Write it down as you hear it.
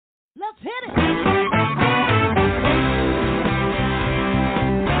Let's hit it.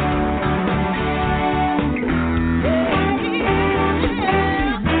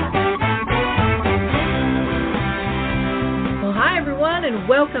 And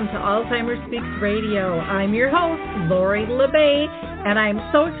welcome to Alzheimer's Speaks Radio. I'm your host, Lori LeBay, and I'm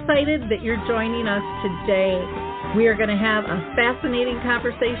so excited that you're joining us today. We are going to have a fascinating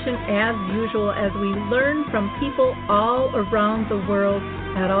conversation as usual as we learn from people all around the world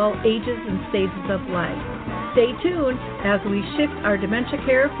at all ages and stages of life. Stay tuned as we shift our dementia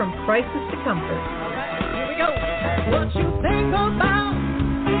care from crisis to comfort. All right, here we go. What you think about,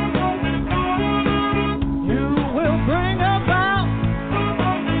 you will bring about.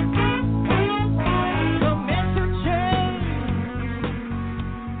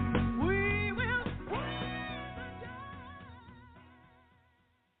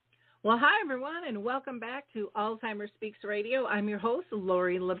 Well, hi, everyone, and welcome back to Alzheimer's Speaks Radio. I'm your host,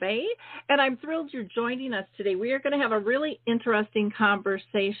 Lori LeBay, and I'm thrilled you're joining us today. We are going to have a really interesting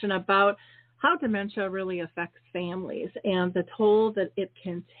conversation about how dementia really affects families and the toll that it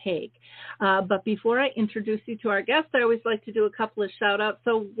can take. But before I introduce you to our guest, I always like to do a couple of shout-outs.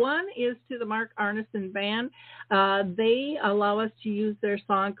 So one is to the Mark Arneson Band. They allow us to use their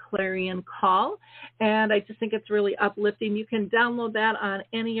song Clarion Call, and I just think it's really uplifting. You can download that on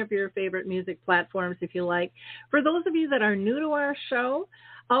any of your favorite music platforms if you like. For those of you that are new to our show,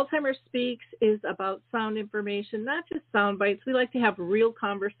 Alzheimer's Speaks is about sound information, not just sound bites. We like to have real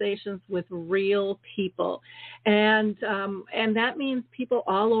conversations with real people. And that means people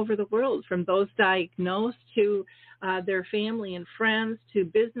all over the world, from those diagnosed to their family and friends, to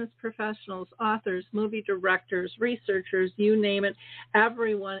business professionals, authors, movie directors, researchers, you name it.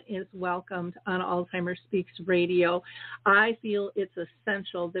 Everyone is welcomed on Alzheimer's Speaks Radio. I feel it's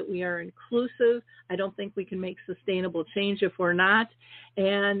essential that we are inclusive. I don't think we can make sustainable change if we're not.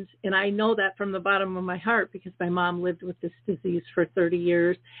 And I know that from the bottom of my heart because my mom lived with this disease for 30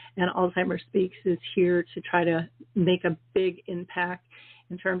 years, and Alzheimer's Speaks is here to try to make a big impact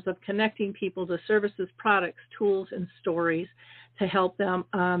in terms of connecting people to services, products, tools, and stories to help them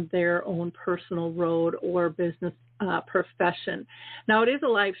on their own personal road or business profession. Now, it is a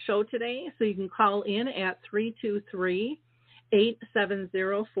live show today, so you can call in at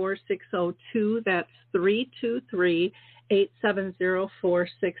 323-870-4602. That's 323-870-4602.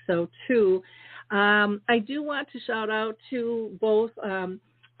 I do want to shout out to both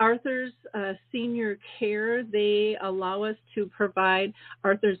Arthur's Senior Care. They allow us to provide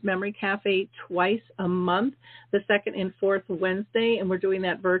Arthur's Memory Cafe twice a month, the second and fourth Wednesday, and we're doing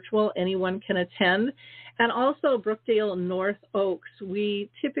that virtual. Anyone can attend. And also Brookdale North Oaks.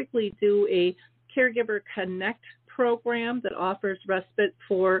 We typically do a Caregiver Connect program that offers respite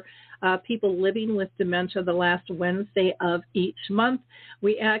for people living with dementia the last Wednesday of each month.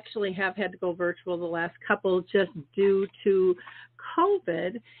 We actually have had to go virtual the last couple just due to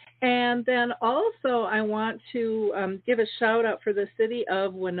COVID. And then also I want to give a shout out for the city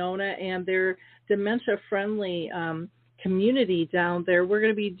of Winona and their dementia-friendly community down there. We're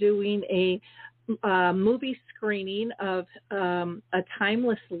going to be doing a movie screening of A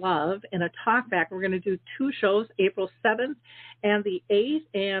Timeless Love and a talkback. We're going to do two shows, April 7th and the 8th,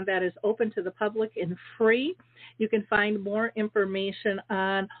 and that is open to the public and free. You can find more information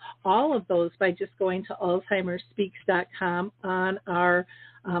on all of those by just going to alzheimersspeaks.com on our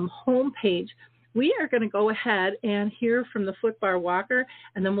homepage. We are going to go ahead and hear from the footbar walker,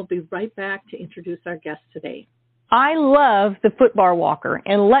 and then we'll be right back to introduce our guest today. I love the footbar walker,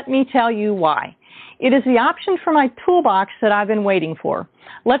 and let me tell you why. It is the option for my toolbox that I've been waiting for.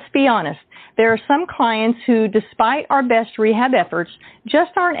 Let's be honest. There are some clients who, despite our best rehab efforts,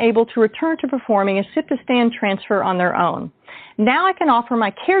 just aren't able to return to performing a sit-to-stand transfer on their own. Now I can offer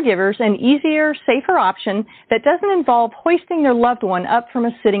my caregivers an easier, safer option that doesn't involve hoisting their loved one up from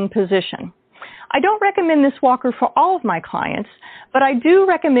a sitting position. I don't recommend this walker for all of my clients, but I do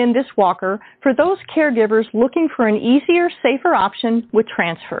recommend this walker for those caregivers looking for an easier, safer option with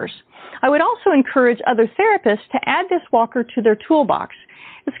transfers. I would also encourage other therapists to add this walker to their toolbox.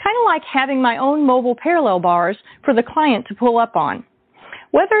 It's kind of like having my own mobile parallel bars for the client to pull up on.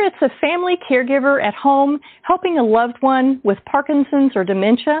 Whether it's a family caregiver at home helping a loved one with Parkinson's or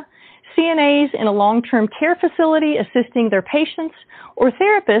dementia, CNAs in a long-term care facility assisting their patients, or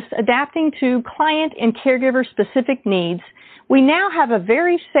therapists adapting to client and caregiver-specific needs, we now have a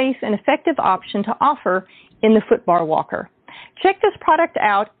very safe and effective option to offer in the footbar walker. Check this product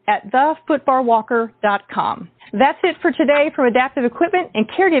out at thefootbarwalker.com. That's it for today from Adaptive Equipment and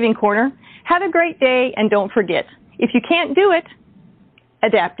Caregiving Corner. Have a great day, and don't forget, if you can't do it,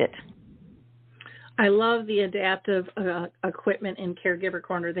 adapt it. I love the adaptive equipment in Caregiver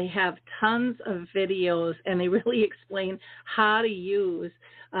Corner. They have tons of videos, and they really explain how to use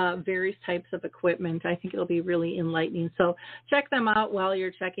various types of equipment. I think it'll be really enlightening. So check them out while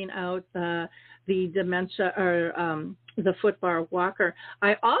you're checking out the dementia or the footbar walker.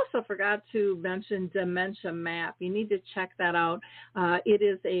 I also forgot to mention Dementia Map. You need to check that out. It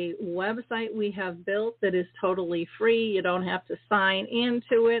is a website we have built that is totally free. You don't have to sign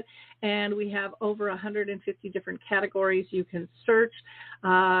into it. And we have over 150 different categories you can search.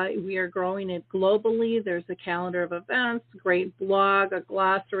 We are growing it globally. There's a calendar of events, great blog, a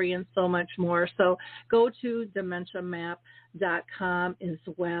glossary, and so much more. So go to dementiamap.com as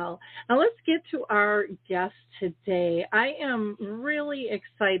well. Now let's get to our guest today. I am really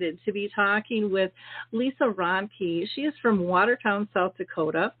excited to be talking with Lisa Ronke. She is from Watertown, South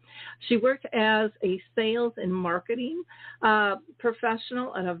Dakota. She worked as a sales and marketing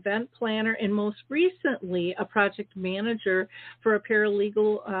professional, an event planner, and most recently a project manager for a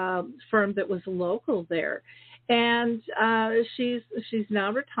paralegal firm that was local there. And she's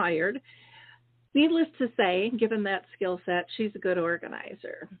now retired. Needless to say, given that skill set, she's a good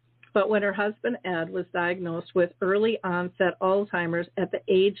organizer. But when her husband, Ed, was diagnosed with early onset Alzheimer's at the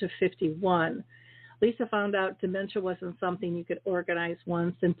age of 51, Lisa found out dementia wasn't something you could organize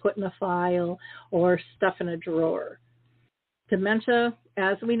once and put in a file or stuff in a drawer. Dementia,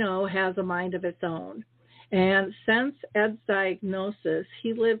 as we know, has a mind of its own. And since Ed's diagnosis,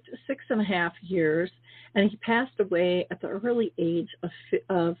 he lived 6.5 years, and he passed away at the early age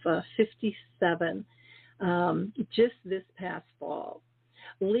of 57 just this past fall.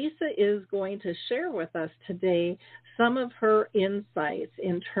 Lisa is going to share with us today some of her insights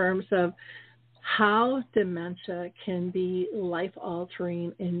in terms of how dementia can be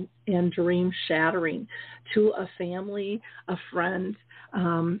life-altering and dream-shattering to a family, a friend,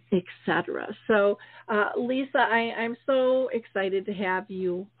 etc. So, Lisa, I'm so excited to have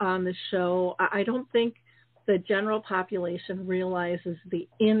you on the show. I don't think the general population realizes the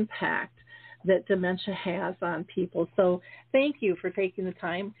impact that dementia has on people. So thank you for taking the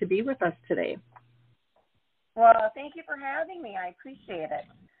time to be with us today. Well, thank you for having me. I appreciate it.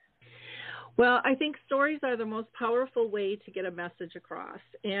 Well, I think stories are the most powerful way to get a message across.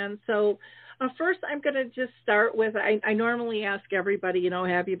 And so first, I'm going to just start with, I normally ask everybody,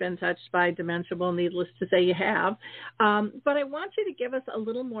 have you been touched by dementia? Well, needless to say, you have. But I want you to give us a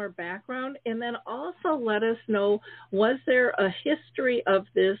little more background and then also let us know, was there a history of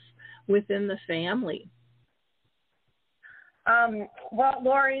this within the family? Well,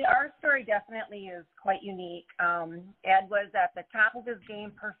 Lori, our story definitely is quite unique. Ed was at the top of his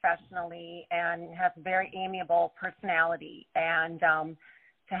game professionally and has a very amiable personality. And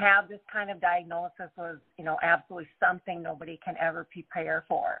to have this kind of diagnosis was, absolutely something nobody can ever prepare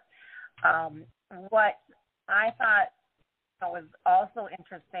for. What I thought was also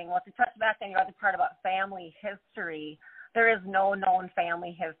interesting, well, to touch back on your other part about family history, there is no known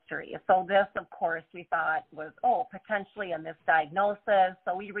family history. So this, of course, we thought was, potentially a misdiagnosis.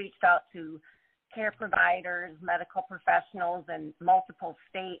 So we reached out to care providers, medical professionals in multiple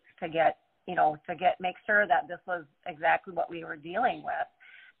states to make sure that this was exactly what we were dealing with.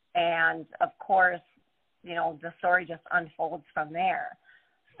 And of course, the story just unfolds from there.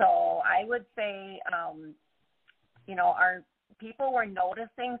 So I would say, our people were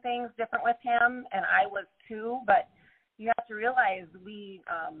noticing things different with him, and I was too, but you have to realize we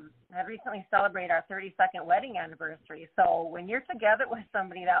have recently celebrated our 32nd wedding anniversary. So when you're together with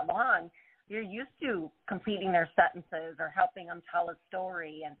somebody that long, you're used to completing their sentences or helping them tell a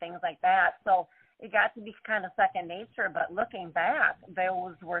story and things like that. So it got to be kind of second nature. But looking back,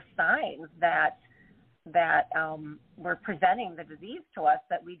 those were signs that were presenting the disease to us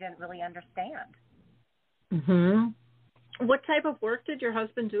that we didn't really understand. Mm-hmm. What type of work did your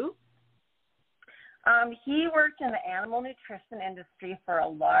husband do? He worked in the animal nutrition industry for a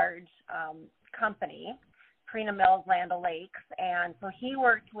large company, Prina Mills, Land O'Lakes, and so he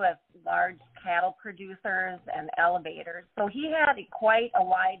worked with large cattle producers and elevators. So he had quite a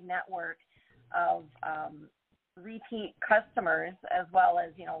wide network of repeat customers as well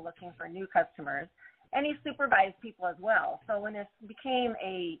as, looking for new customers. And he supervised people as well. So when it became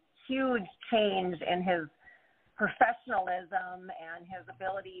a huge change in his professionalism and his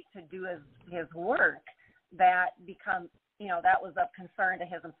ability to do his work, that was of concern to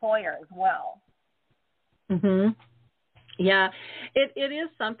his employer as well. Mm-hmm. Yeah, it is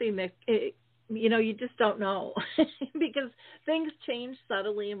something that, you just don't know because things change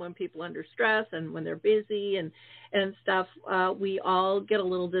subtly, and when people are under stress and when they're busy and stuff, we all get a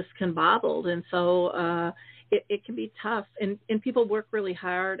little discombobbled. And so, it can be tough, and people work really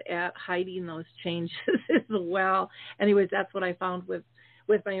hard at hiding those changes as well. Anyways, that's what I found with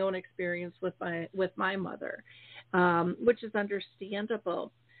my own experience with my mother, which is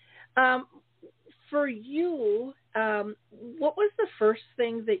understandable. For you, what was the first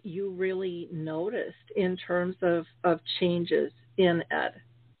thing that you really noticed in terms of changes in Ed?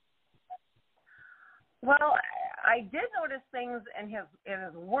 Well, I did notice things in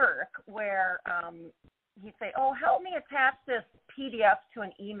his work where he'd say, "Oh, help me attach this PDF to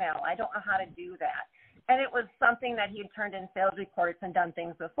an email. I don't know how to do that." And it was something that he had turned in sales reports and done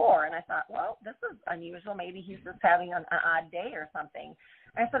things before. And I thought, well, this is unusual. Maybe he's just having an odd day or something.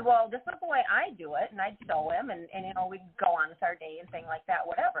 And I said, well, this is the way I do it. And I'd show him, and we'd go on with our day and things like that,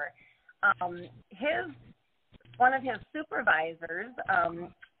 whatever. One of his supervisors,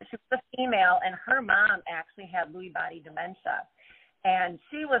 she was a female, and her mom actually had Lewy body dementia. And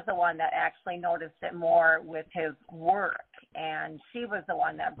she was the one that actually noticed it more with his work. And she was the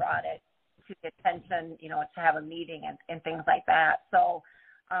one that brought it to the attention, to have a meeting and things like that. So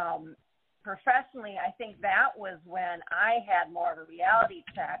professionally, I think that was when I had more of a reality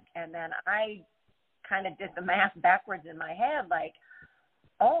check, and then I kind of did the math backwards in my head, like,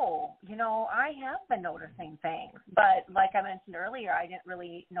 oh, I have been noticing things. But like I mentioned earlier, I didn't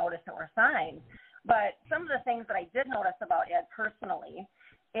really notice there were signs. But some of the things that I did notice about Ed personally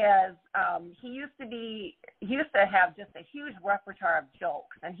is he used to have just a huge repertoire of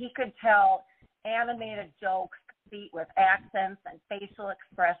jokes, and he could tell animated jokes complete with accents and facial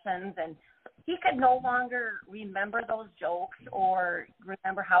expressions, and he could no longer remember those jokes or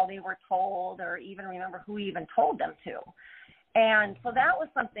remember how they were told or even remember who even told them to. And so that was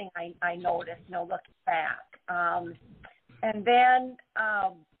something I noticed, looking back. And then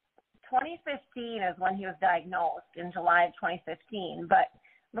 2015 is when he was diagnosed, in July of 2015. But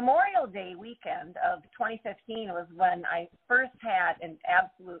Memorial Day weekend of 2015 was when I first had an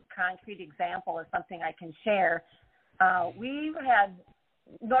absolute concrete example of something I can share.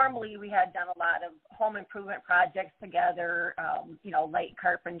 Normally we had done a lot of home improvement projects together, light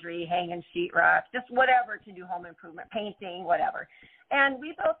carpentry, hanging sheetrock, just whatever to do home improvement, painting, whatever. And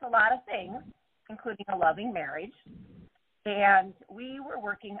we built a lot of things, including a loving marriage. And we were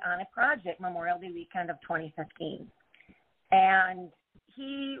working on a project Memorial Day weekend of 2015. And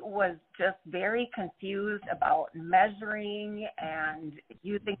he was just very confused about measuring and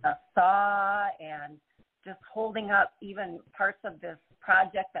using a saw and just holding up even parts of this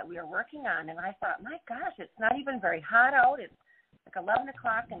project that we were working on. And I thought, my gosh, it's not even very hot out. It's like 11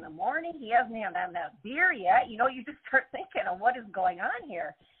 o'clock in the morning. He hasn't had that beer yet. You just start thinking of what is going on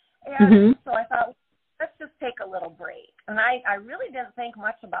here. And so I thought, let's just take a little break. And I really didn't think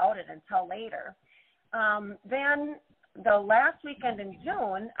much about it until later. Then the last weekend in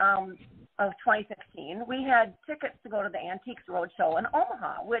June of 2016, we had tickets to go to the Antiques Roadshow in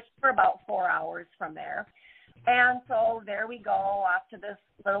Omaha, which for about 4 hours from there. And so there we go, off to this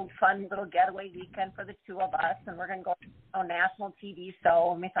fun little getaway weekend for the two of us, and we're going to go to a national TV show,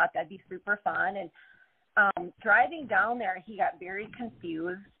 and we thought that'd be super fun. And driving down there, he got very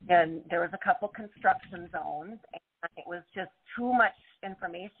confused, and there was a couple construction zones, and it was just too much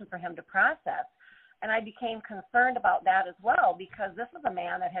information for him to process. And I became concerned about that as well, because this is a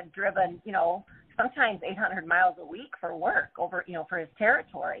man that had driven, sometimes 800 miles a week for work over, for his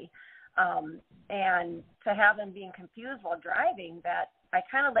territory. And to have him being confused while driving, that I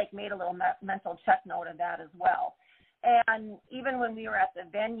kind of made a little mental check note of that as well. And even when we were at the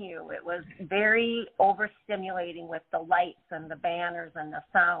venue, it was very overstimulating with the lights and the banners and the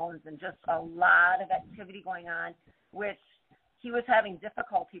sounds and just a lot of activity going on, which he was having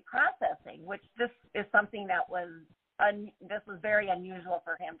difficulty processing, which this is something that was very unusual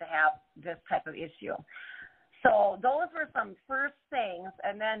for him to have this type of issue. So those were some first things.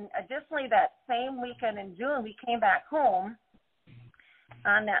 And then additionally, that same weekend in June, we came back home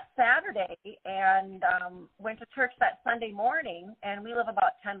on that Saturday and went to church that Sunday morning. And we live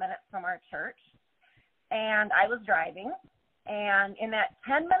about 10 minutes from our church. And I was driving. And in that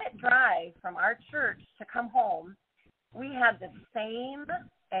 10-minute drive from our church to come home, we had the same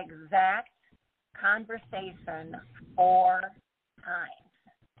exact conversation 4 times.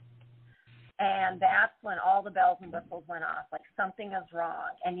 And that's when all the bells and whistles went off, like something is wrong.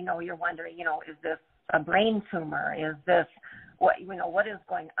 And, you're wondering, is this a brain tumor? Is this what is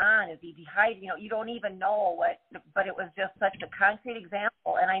going on? Is he dehydrated? You don't even know but it was just such a concrete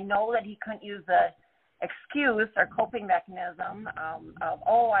example. And I know that he couldn't use the excuse or coping mechanism of,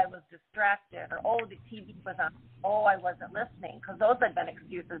 I was distracted, or, the TV was on, I wasn't listening, because those had been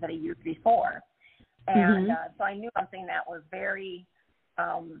excuses that he used before. And so I knew something that was very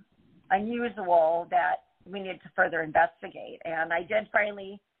unusual that we needed to further investigate. And I did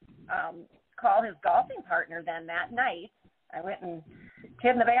finally call his golfing partner then that night. I went and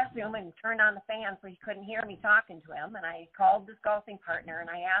hid in the bathroom and turned on the fan so he couldn't hear me talking to him. And I called this golfing partner and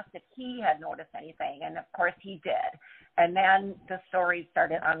I asked if he had noticed anything. And of course he did. And then the story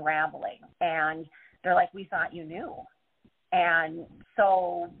started unraveling. And they're like, we thought you knew. And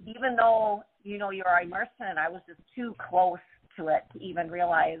so even though, you know, you're immersed in it, I was just too close to it to even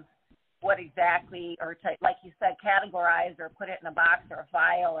realize what exactly, or to, like you said, categorize or put it in a box or a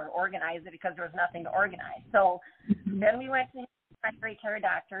file or organize it, because there was nothing to organize. So then we went to his primary care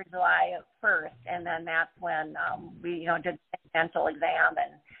doctor July 1st, and then that's when we, you know, did the dental exam.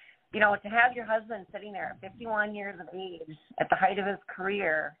 And, you know, to have your husband sitting there at 51 years of age, at the height of his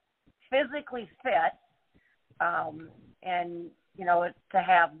career, physically fit, and, you know, to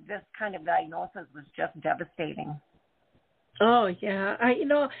have this kind of diagnosis was just devastating. Oh, yeah. You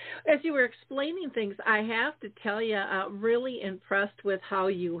know, as you were explaining things, I have to tell you, really impressed with how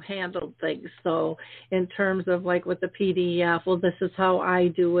you handled things. So in terms of like with the PDF, well, this is how I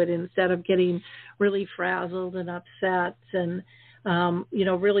do it, instead of getting really frazzled and upset, and, you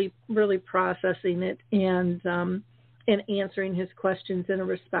know, really, really processing it and answering his questions in a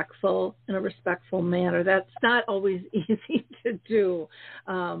respectful manner. That's not always easy to do.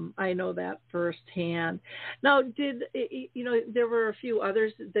 I know that firsthand. Now, you know, there were a few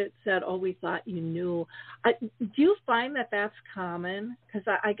others that said, oh, we thought you knew. Do you find that that's common? Because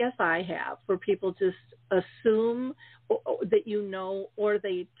I guess I have, where people just assume that you know, or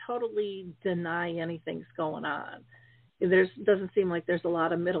they totally deny anything's going on. There doesn't seem like there's a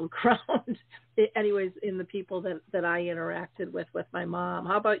lot of middle ground, anyways, in the people that I interacted with my mom.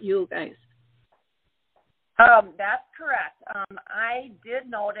 How about you guys? That's correct. I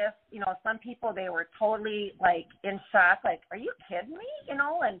did notice, you know, some people, they were totally like in shock, like, are you kidding me? You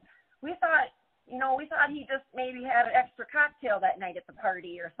know, and we thought he just maybe had an extra cocktail that night at the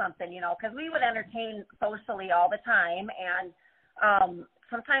party or something, you know, because we would entertain socially all the time. And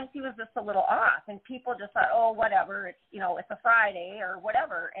sometimes he was just a little off, and people just thought, oh, whatever, it's, you know, it's a Friday or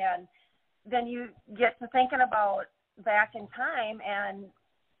whatever. And then you get to thinking about back in time, and,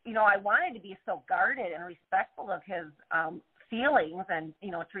 you know, I wanted to be so guarded and respectful of his feelings, and,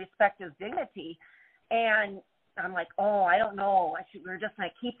 you know, to respect his dignity. And I'm like, oh, I don't know, we're just going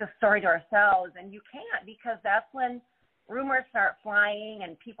to keep the story to ourselves. And you can't, because that's when rumors start flying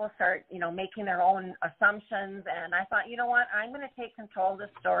and people start, you know, making their own assumptions. And I thought, you know what, I'm going to take control of this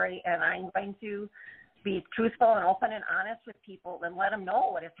story, and I'm going to be truthful and open and honest with people and let them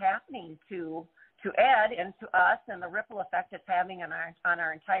know what is happening to Ed and to us, and the ripple effect it's having on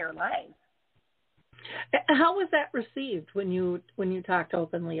our entire lives. How was that received when you talked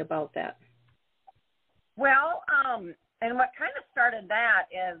openly about that? Well, and what kind of started that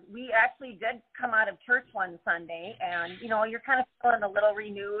is we actually did come out of church one Sunday, and, you know, you're kind of feeling a little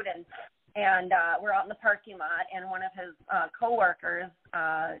renewed, and we're out in the parking lot, and one of his coworkers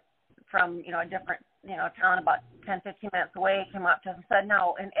from, you know, a different, you know, town about 10, 15 minutes away came up to us and said,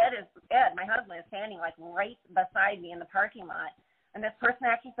 no, and Ed, my husband, is standing like right beside me in the parking lot. And this person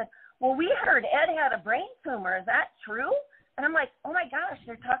actually said, well, we heard Ed had a brain tumor. Is that true? And I'm like, oh my gosh,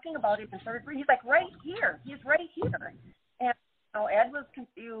 they're talking about him in third grade. He's like, right here. He's right here. And, you know, Ed was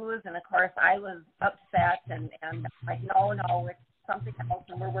confused, and of course I was upset, and like, no, it's something else,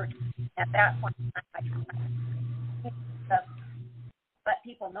 and we're working. At that point, I just let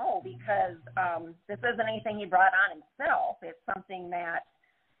people know, because this isn't anything he brought on himself. It's something that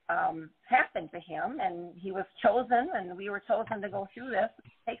happened to him, and he was chosen, and we were chosen to go through this,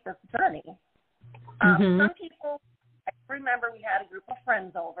 take this journey. Some people, I remember we had a group of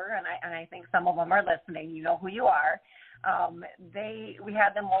friends over, and I think some of them are listening. You know who you are. We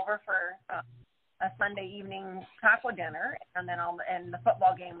had them over for a Sunday evening taco dinner, and then and the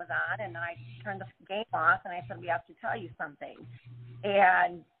football game was on, and I turned the game off, and I said, we have to tell you something.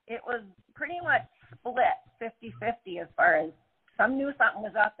 And it was pretty much split 50-50, as far as some knew something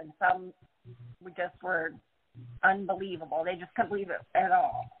was up, and some just were unbelievable. They just couldn't believe it at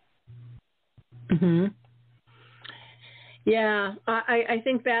all. Mm-hmm. Yeah, I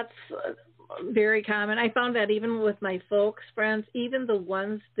think that's very common. I found that even with my folks' friends, even the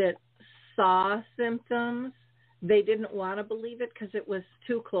ones that saw symptoms, they didn't want to believe it because it was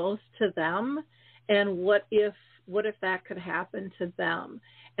too close to them. And what if that could happen to them?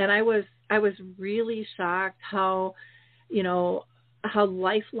 And I was really shocked how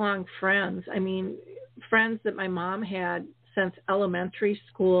lifelong friends, I mean, friends that my mom had since elementary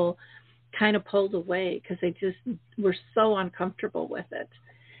school, kind of pulled away because they just were so uncomfortable with it.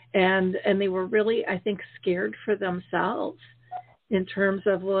 And they were really, I think, scared for themselves, in terms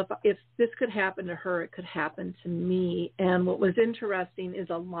of, well, if this could happen to her, it could happen to me. And what was interesting is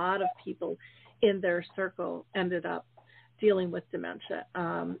a lot of people in their circle ended up dealing with dementia,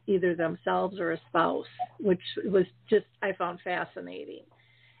 either themselves or a spouse, which was just, I found fascinating.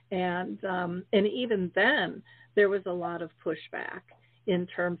 And even then, there was a lot of pushback in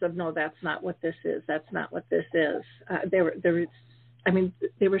terms of, no, that's not what this is. That's not what this is. They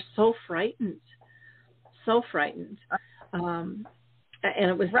were so frightened. And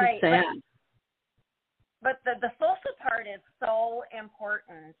it was right. just sad. But the social part is so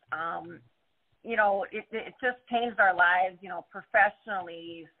important. It just changed our lives,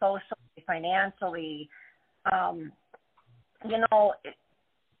 professionally, socially, financially.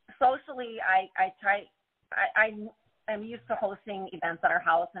 Socially, I'm used to hosting events at our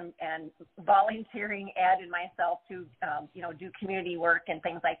house and volunteering Ed and myself to, do community work and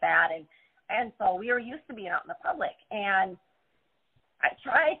things like that. And so we were used to being out in the public. And I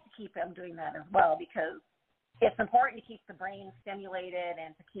tried to keep him doing that as well, because it's important to keep the brain stimulated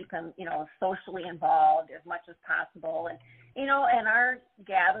and to keep him, socially involved as much as possible. And our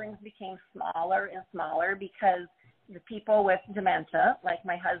gatherings became smaller and smaller because the people with dementia, like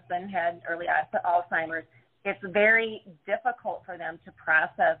my husband had early Alzheimer's, it's very difficult for them to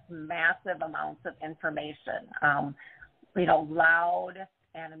process massive amounts of information. Loud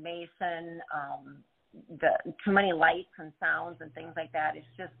animation, too many lights and sounds and things like that. It's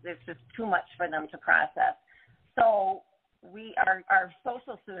just too much for them to process. So our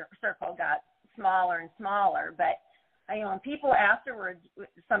social circle got smaller and smaller. But when people afterwards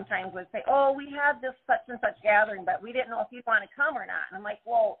sometimes would say, "Oh, we had this such and such gathering, but we didn't know if you'd want to come or not." And I'm like,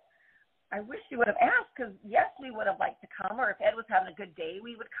 "Well, I wish you would have asked, because yes, we would have liked to come. Or if Ed was having a good day,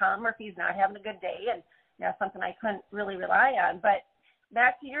 we would come. Or if he's not having a good day, and something I couldn't really rely on." But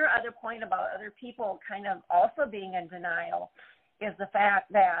back to your other point about other people kind of also being in denial is the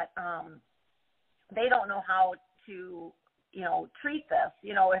fact that they don't know how to, treat this.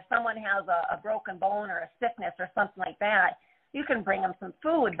 If someone has a broken bone or a sickness or something like that, you can bring them some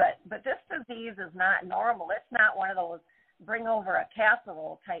food, but this disease is not normal. It's not one of those bring over a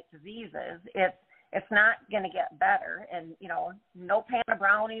casserole type diseases. It's not going to get better. And, no pan of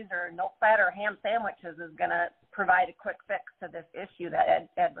brownies or no fat or ham sandwiches is going to provide a quick fix to this issue that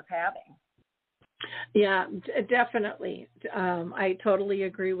Ed was having. Yeah, definitely. I totally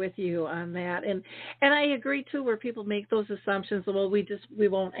agree with you on that. And I agree, too, where people make those assumptions, well, we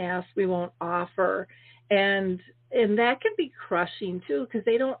won't ask, we won't offer. And that can be crushing, too, because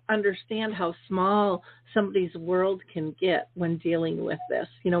they don't understand how small somebody's world can get when dealing with this.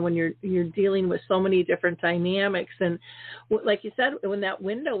 When you're dealing with so many different dynamics. And like you said, when that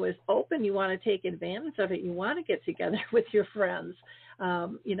window is open, you want to take advantage of it. You want to get together with your friends.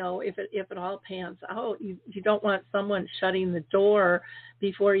 If it all pans out, you don't want someone shutting the door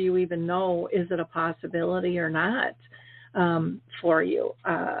before you even know, is it a possibility or not for you.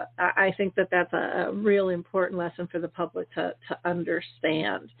 I think that's a real important lesson for the public to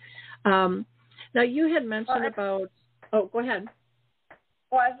understand. Now, you had mentioned about, go ahead.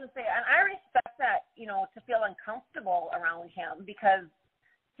 Well, I was going to say, and I respect that, to feel uncomfortable around him, because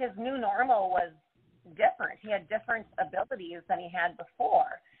his new normal was different. He had different abilities than he had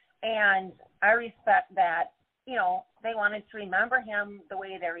before. And I respect that, they wanted to remember him the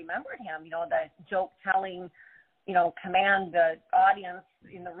way they remembered him, the joke telling, command the audience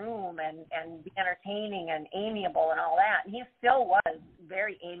in the room and be entertaining and amiable and all that. And he still was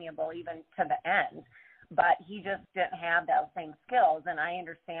very amiable even to the end, but he just didn't have those same skills. And I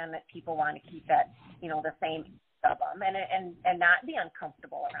understand that people want to keep that, the same of him and not be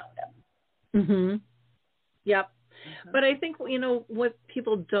uncomfortable around him. Mm-hmm. Yep. Mm-hmm. But I think, what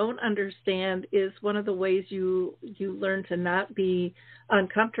people don't understand is one of the ways you learn to not be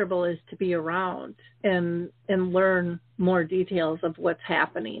uncomfortable is to be around and learn more details of what's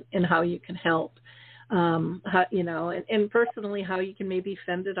happening and how you can help, and personally how you can maybe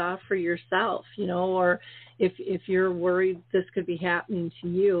fend it off for yourself, or if you're worried this could be happening to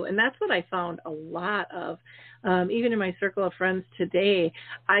you. And that's what I found a lot of, even in my circle of friends today.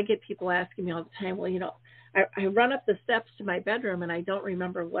 I get people asking me all the time, well, I run up the steps to my bedroom and I don't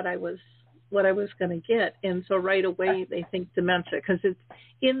remember what I was going to get. And so right away they think dementia because it's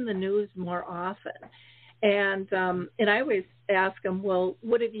in the news more often. And I always ask them, well,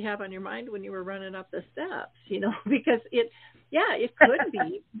 what did you have on your mind when you were running up the steps? Because it could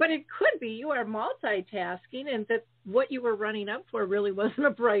be, but it could be you are multitasking and that what you were running up for really wasn't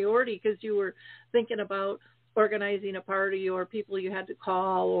a priority because you were thinking about organizing a party or people you had to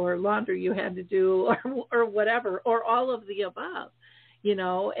call or laundry you had to do or whatever, or all of the above,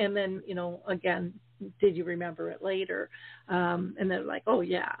 and then, again, did you remember it later? And then like, oh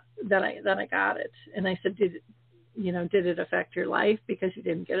yeah, then I got it. And I said, did it affect your life because you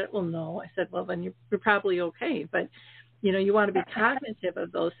didn't get it? Well, no. I said, well, then you're probably okay. But, you want to be cognitive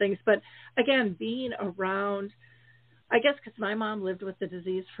of those things. But again, being around, I guess because my mom lived with the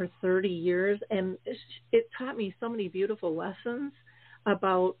disease for 30 years, and it taught me so many beautiful lessons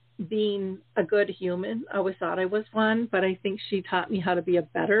about being a good human. I always thought I was one, but I think she taught me how to be a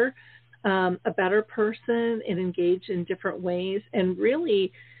better person and engage in different ways. And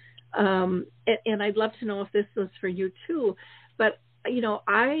really, and I'd love to know if this was for you too, but,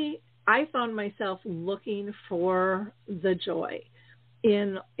 I found myself looking for the joy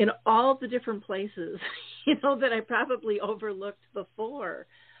in all the different places, that I probably overlooked before.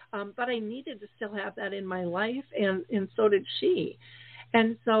 But I needed to still have that in my life, and so did she.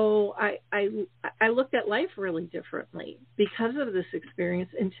 And so I looked at life really differently because of this experience.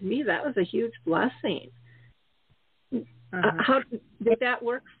 And to me, that was a huge blessing. How did that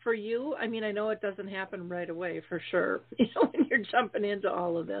work for you? I mean, I know it doesn't happen right away for sure, when you're jumping into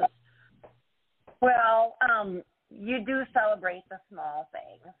all of this. Well, you do celebrate the small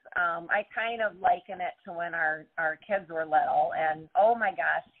things. I kind of liken it to when our kids were little and, oh my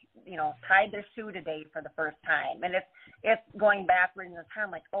gosh, tied their shoe today for the first time. And it's going backward in the time,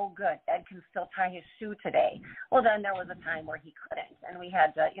 like, oh good, Ed can still tie his shoe today. Well, then there was a time where he couldn't, and we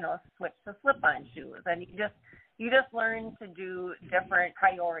had to, switch to slip-on shoes. And you just learn to do different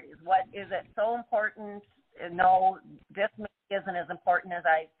priorities. What is it so important? No, this isn't as important as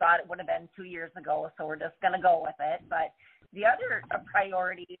I thought it would have been 2 years ago, so we're just going to go with it. But the other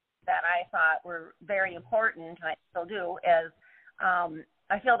priorities that I thought were very important, and I still do, is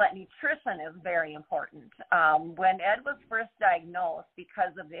I feel that nutrition is very important. When Ed was first diagnosed,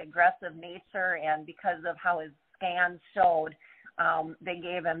 because of the aggressive nature and because of how his scans showed, they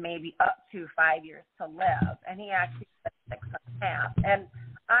gave him maybe up to 5 years to live, and he actually lived 6.5. And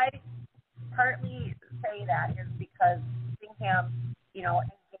I partly say that is because seeing him,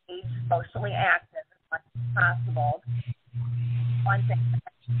 engaged, socially active as much as possible. One thing,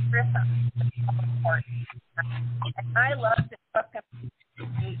 nutrition is so important. And I love to cook and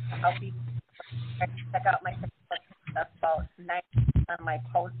eat healthy. Check out my Facebook. That's about 90% of my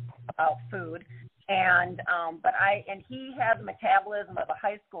posts about food. And he had the metabolism of a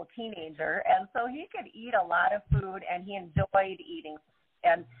high school teenager, and so he could eat a lot of food, and he enjoyed eating.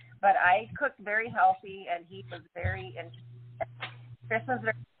 But I cooked very healthy, and he was very nutrition is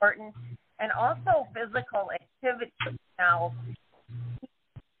very important, and also physical activity. Now,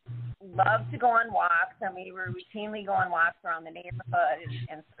 he loved to go on walks, and we were routinely go on walks around the neighborhood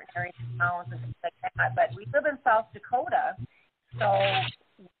and certain areas of towns and things like that. But we live in South Dakota, so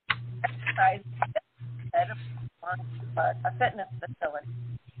exercise at a fitness facility,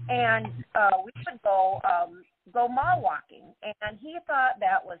 and we would go mall walking, and he thought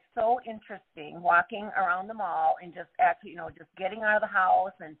that was so interesting, walking around the mall and just actually, just getting out of the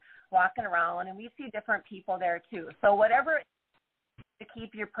house and walking around, and we see different people there too. So whatever to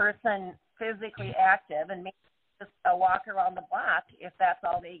keep your person physically active, and maybe just a walk around the block if that's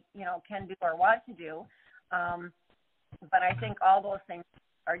all they, can do or want to do. But I think all those things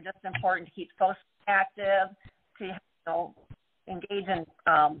are just important to keep socially active, to engage in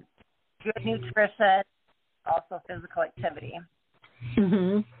good nutrition, also physical activity.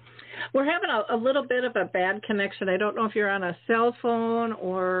 Mm-hmm. We're having a little bit of a bad connection. I don't know if you're on a cell phone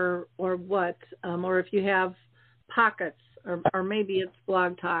or what, or if you have pockets, or maybe it's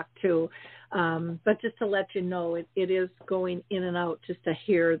Blog Talk too. But just to let you know, it is going in and out just a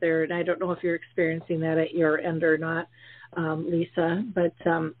hair there, and I don't know if you're experiencing that at your end or not, Lisa, but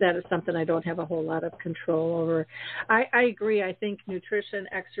that is something I don't have a whole lot of control over. I agree. I think nutrition,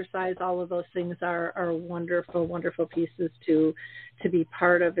 exercise, all of those things are wonderful, wonderful pieces to be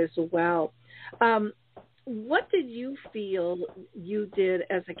part of as well. What did you feel you did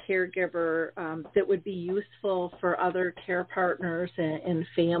as a caregiver that would be useful for other care partners and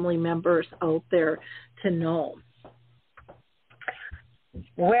family members out there to know?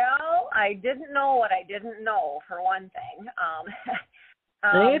 Well, I didn't know what I didn't know, for one thing.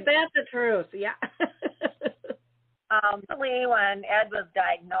 Ain't that the truth? Yeah. Actually, when Ed was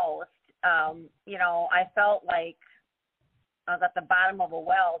diagnosed, I felt like I was at the bottom of a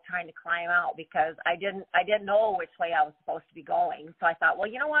well trying to climb out, because I didn't know which way I was supposed to be going. So I thought, well,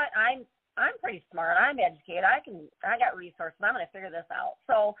 you know what? I'm pretty smart. I'm educated. I got resources. I'm going to figure this out.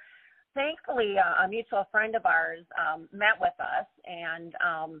 So thankfully, a mutual friend of ours met with us and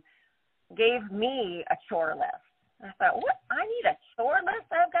gave me a chore list. And I thought, what? I need a chore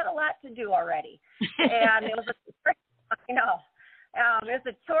list? I've got a lot to do already. And it was I know. It's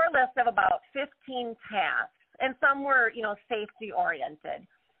a chore list of about 15 tasks, and some were, safety oriented.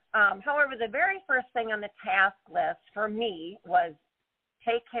 However, the very first thing on the task list for me was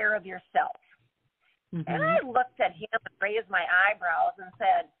take care of yourself. Mm-hmm. And I looked at him and raised my eyebrows and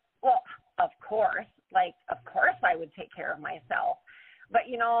said, well, of course I would take care of myself. But,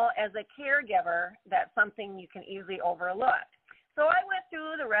 as a caregiver, that's something you can easily overlook. So I went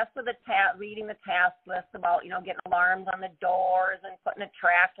through the rest of the reading the task list about, getting alarms on the doors and putting a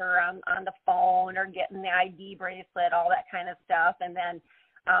tracker on the phone or getting the ID bracelet, all that kind of stuff. And then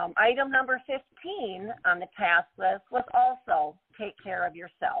item number 15 on the task list was also take care of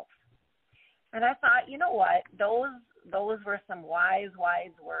yourself. And I thought, you know what, those were some wise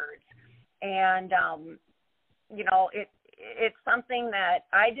words. And, it's something that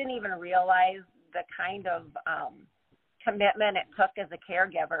I didn't even realize the kind of commitment it took as a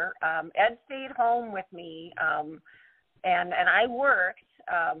caregiver. Ed stayed home with me, and I worked.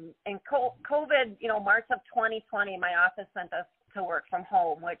 In COVID, March of 2020, my office sent us to work from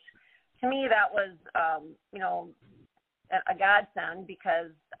home, which to me that was, a godsend,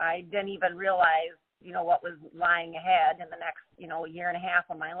 because I didn't even realize, what was lying ahead in the next, year and a half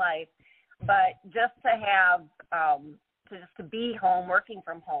of my life. But just to have, to be home, working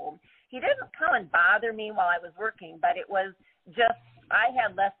from home, he didn't come and bother me while I was working, but it was just, I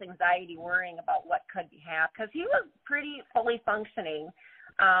had less anxiety worrying about what could be happening, because he was pretty fully functioning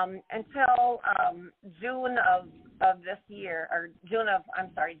until June of this year, or June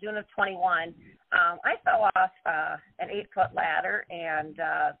of 21. I fell off an 8-foot ladder and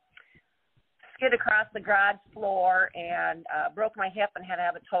skid across the garage floor and broke my hip and had to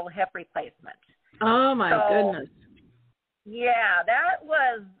have a total hip replacement. Oh my goodness. Yeah,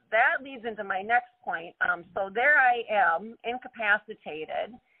 that leads into my next point. So there I am,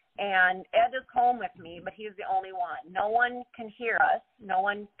 incapacitated, and Ed is home with me, but he's the only one. No one can hear us. No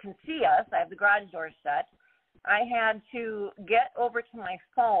one can see us. I have the garage door shut. I had to get over to my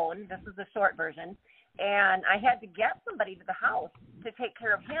phone. This is the short version. And I had to get somebody to the house to take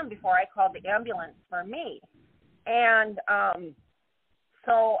care of him before I called the ambulance for me. And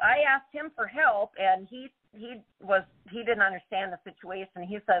so I asked him for help, and he didn't understand the situation.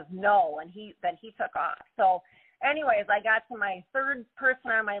 He says no, and then he took off. So anyways, I got to my third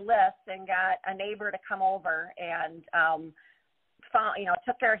person on my list and got a neighbor to come over and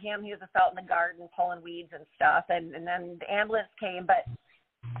took care of him. He was just out in the garden pulling weeds and stuff, and then the ambulance came. But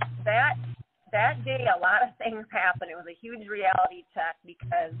that day, a lot of things happened. It was a huge reality check,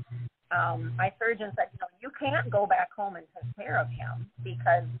 because my surgeon said, you can't go back home and take care of him,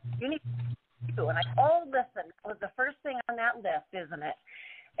 because you need to do. And I said, oh, listen, it was the first thing on that list, isn't it?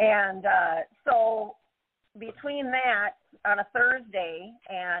 And so between that, on a Thursday,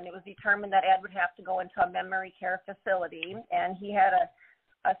 and it was determined that Ed would have to go into a memory care facility, and he had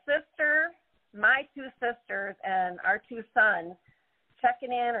a sister, my 2 sisters, and our 2 sons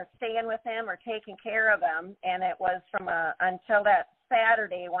checking in or staying with him or taking care of him. And it was until that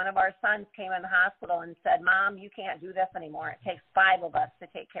Saturday, one of our sons came in the hospital and said, Mom, you can't do this anymore. It takes 5 of us to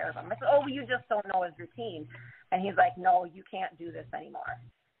take care of him. I said, oh, you just don't know his routine. And he's like, no, you can't do this anymore.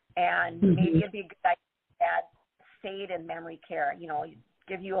 And maybe it'd be a good idea if Dad stayed in memory care,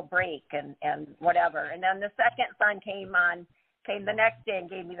 give you a break and whatever. And then the second son came the next day and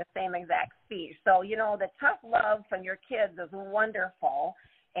gave me the same exact speech. So, the tough love from your kids is wonderful.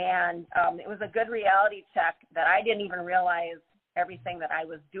 And it was a good reality check that I didn't even realize everything that I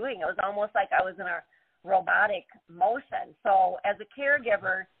was doing. It was almost like I was in a robotic motion. So as a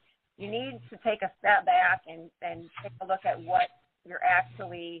caregiver, you need to take a step back and take a look at what you're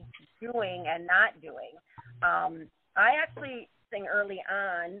actually doing and not doing. I actually think early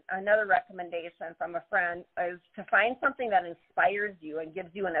on, another recommendation from a friend is to find something that inspires you and gives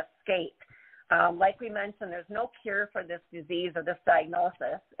you an escape. Like we mentioned, there's no cure for this disease or this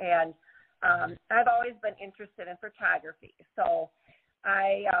diagnosis. And I've always been interested in photography. So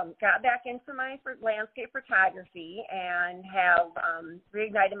I got back into my landscape photography and have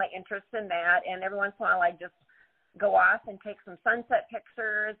reignited my interest in that. And every once in a while, I just go off and take some sunset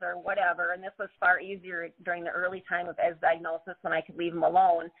pictures or whatever. And this was far easier during the early time of Ed's diagnosis when I could leave him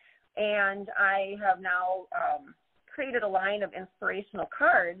alone. And I have now created a line of inspirational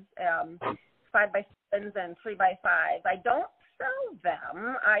cards, 5x7s and 3x5s. I don't sell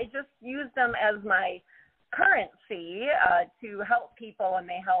them. I just use them as my currency to help people, and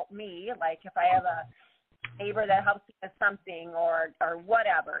they help me. Like if I have a neighbor that helps me with something or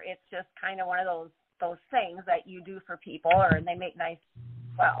whatever, it's just kind of one of those things that you do for people, or they make nice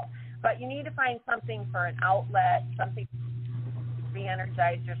as well. But you need to find something for an outlet, something to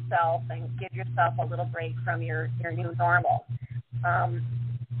re-energize yourself and give yourself a little break from your new normal.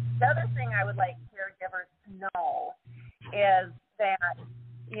 The other thing I would like caregivers to know is that,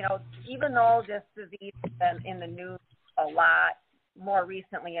 even though this disease has been in the news a lot more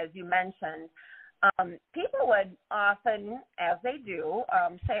recently, as you mentioned, people would often, as they do,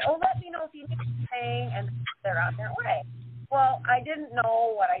 say, oh, let me know if you need anything, and they're on their way. Well, I didn't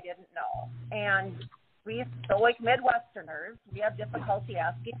know what I didn't know. And we, stoic Midwesterners, we have difficulty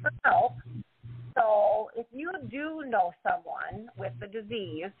asking for help. So if you do know someone with the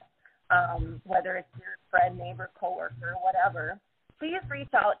disease, whether it's your friend, neighbor, coworker, whatever, please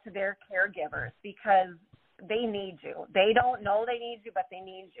reach out to their caregivers because they need you. They don't know they need you, but they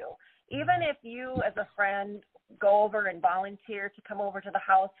need you. Even if you, as a friend, go over and volunteer to come over to the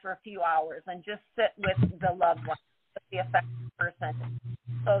house for a few hours and just sit with the loved one, with the affected person,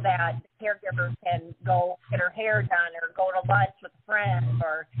 so that the caregiver can go get her hair done or go to lunch with a friend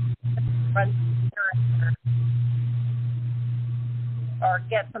or run or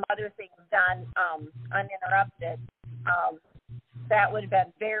get some other things done uninterrupted, that would have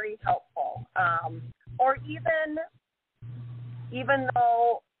been very helpful. Or even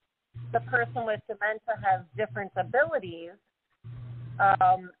though the person with dementia has different abilities,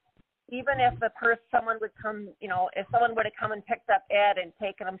 even if someone would come, if someone would have come and picked up Ed and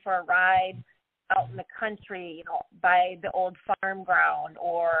taken him for a ride out in the country, by the old farm ground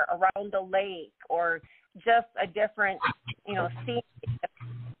or around the lake or just a different, scene.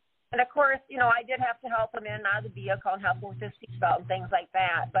 And, of course, I did have to help him in and out of the vehicle and help him with his seatbelt and things like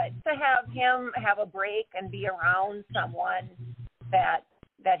that. But to have him have a break and be around someone that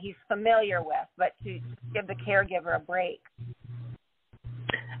he's familiar with, but to give the caregiver a break.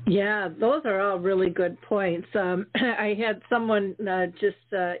 Yeah, those are all really good points. I had someone just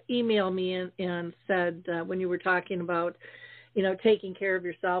email me and said when you were talking about, taking care of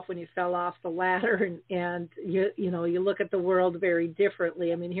yourself when you fell off the ladder and you look at the world very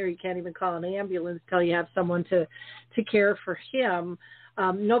differently. I mean, here you can't even call an ambulance till you have someone to care for him.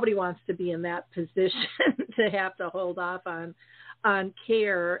 Nobody wants to be in that position to have to hold off on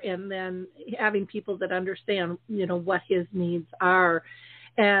care and then having people that understand, what his needs are.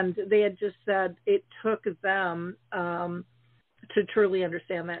 And they had just said it took them to truly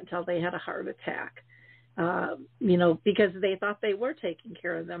understand that until they had a heart attack. Because they thought they were taking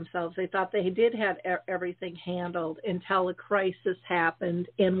care of themselves. They thought they did have everything handled until a crisis happened.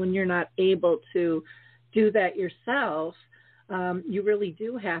 And when you're not able to do that yourself, you really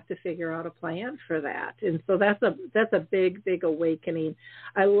do have to figure out a plan for that. And so that's a big, big awakening.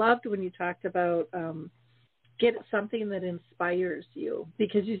 I loved when you talked about get something that inspires you,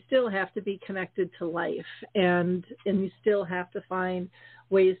 because you still have to be connected to life and you still have to find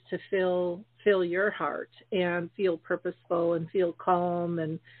ways to fill your heart and feel purposeful and feel calm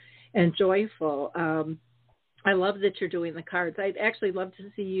and joyful. I love that you're doing the cards. I'd actually love to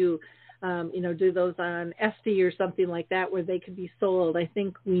see you, do those on Etsy or something like that where they could be sold. I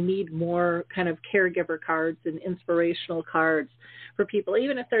think we need more kind of caregiver cards and inspirational cards for people,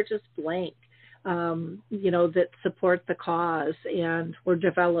 even if they're just blank, that support the cause and were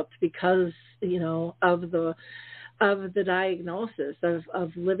developed because, of the diagnosis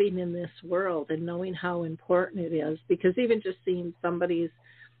of living in this world and knowing how important it is. Because even just seeing somebody's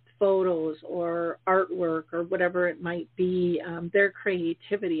photos or artwork or whatever it might be, their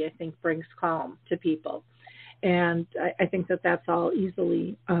creativity, I think, brings calm to people. And I think that that's all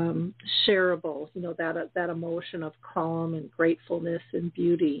easily shareable, that emotion of calm and gratefulness and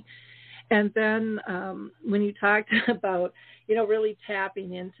beauty. And then when you talked about, really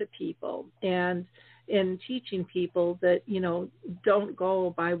tapping into people and teaching people that, don't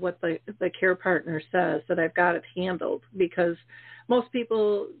go by what the care partner says, that I've got it handled, because most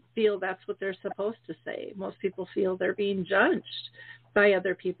people feel that's what they're supposed to say. Most people feel they're being judged by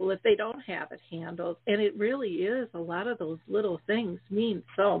other people if they don't have it handled. And it really is, a lot of those little things mean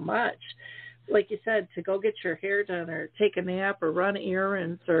so much. Like you said, to go get your hair done or take a nap or run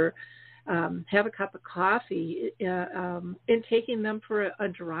errands or have a cup of coffee, and taking them for a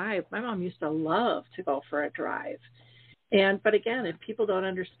drive. My mom used to love to go for a drive. But again, if people don't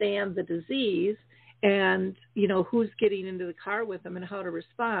understand the disease and, who's getting into the car with them and how to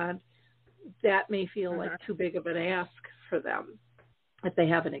respond, that may feel like too big of an ask for them if they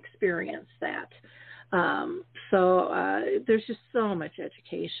haven't experienced that. So there's just so much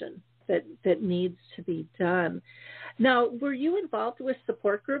education that needs to be done. Now, were you involved with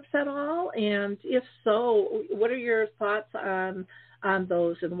support groups at all? And if so, what are your thoughts on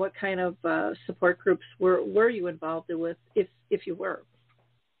those, and what kind of support groups were you involved with, if you were?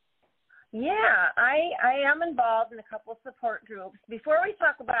 Yeah, I am involved in a couple of support groups. Before we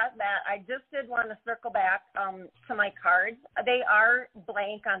talk about that, I just did want to circle back to my cards. They are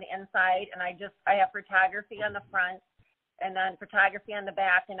blank on the inside, and I have photography on the front, and then photography on the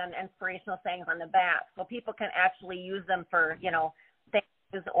back, and then inspirational sayings on the back, so people can actually use them for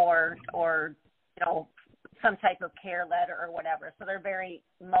things or some type of care letter or whatever. So they're very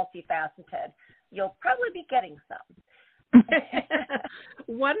multifaceted. You'll probably be getting some.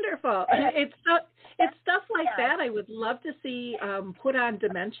 Wonderful. It's stuff like that I would love to see put on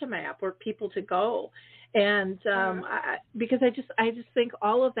Dementia Map where people to go, and because I just think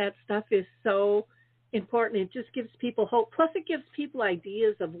all of that stuff is so important. It just gives people hope. Plus, it gives people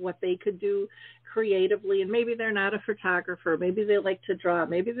ideas of what they could do creatively. And maybe they're not a photographer. Maybe they like to draw.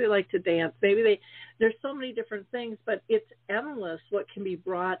 Maybe they like to dance. There's so many different things, but it's endless what can be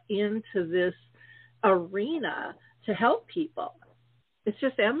brought into this arena to help people. It's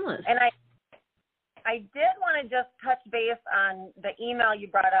just endless. And I did want to just touch base on the email you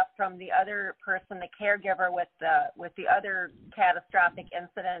brought up from the other person, the caregiver with the other catastrophic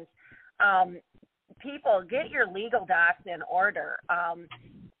incident. People, get your legal docs in order.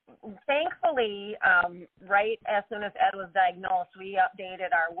 Thankfully, right as soon as Ed was diagnosed, we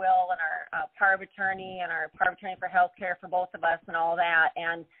updated our will and our power of attorney and our power of attorney for health care for both of us and all that.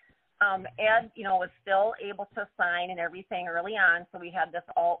 And Ed, was still able to sign and everything early on, so we had this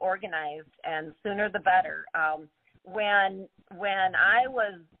all organized, and sooner the better. When I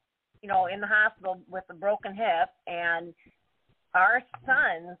was, in the hospital with a broken hip, and our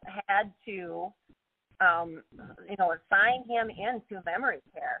sons had to, sign him into memory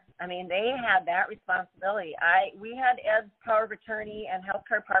care. I mean, they had that responsibility. We had Ed's power of attorney and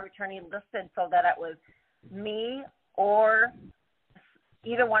healthcare power of attorney listed so that it was me or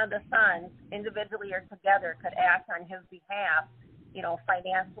either one of the sons, individually or together, could act on his behalf,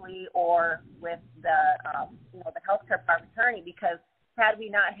 financially or with the healthcare power of attorney. Because had we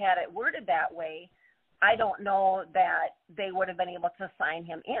not had it worded that way, I don't know that they would have been able to sign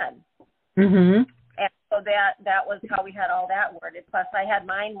him in. Mm-hmm. And so that was how we had all that worded. Plus, I had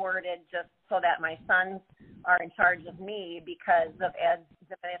mine worded just so that my sons are in charge of me because of Ed's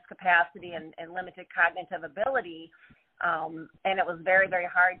diminished capacity and limited cognitive ability. And it was very, very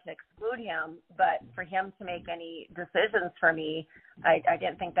hard to exclude him. But for him to make any decisions for me, I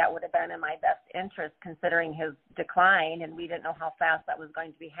didn't think that would have been in my best interest considering his decline, and we didn't know how fast that was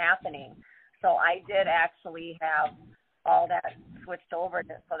going to be happening. So I did actually have all that switched over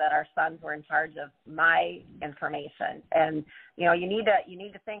so that our sons were in charge of my information. And, you need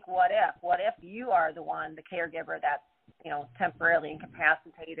to think, what if you are the one, the caregiver that's, temporarily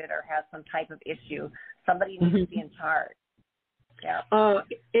incapacitated or has some type of issue? Somebody needs to be in charge. Yeah. Oh,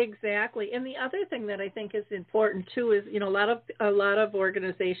 exactly. And the other thing that I think is important too is, a lot of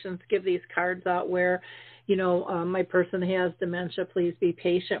organizations give these cards out where, my person has dementia, please be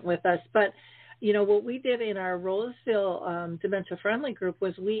patient with us. But, what we did in our Roseville Dementia Friendly group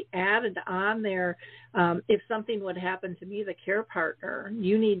was we added on there, if something would happen to me, the care partner,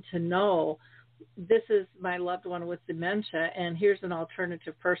 you need to know this is my loved one with dementia, and here's an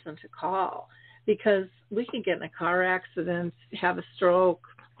alternative person to call. Because we can get in a car accident, have a stroke,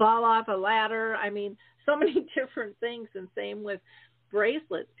 fall off a ladder. I mean, so many different things. And same with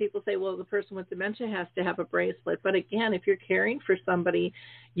bracelets. People say, well, the person with dementia has to have a bracelet. But again, if you're caring for somebody,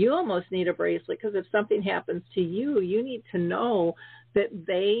 you almost need a bracelet because if something happens to you, you need to know that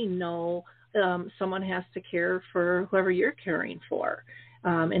they know someone has to care for whoever you're caring for,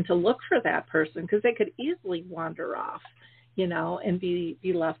 and to look for that person because they could easily wander off, and be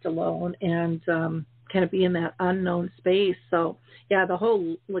left alone and kind of be in that unknown space. So, yeah, the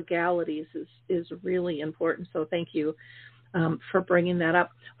whole legalities is really important. So thank you for bringing that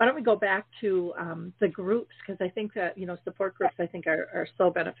up. Why don't we go back to the groups, because I think that, support groups, I think, are so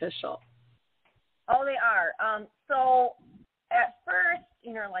beneficial. Oh, they are. So at first,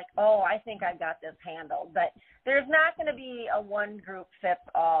 you're like, I think I've got this handled. But there's not going to be a one group fits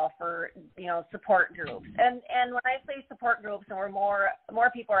all for, support groups. And when I say support groups, and we're more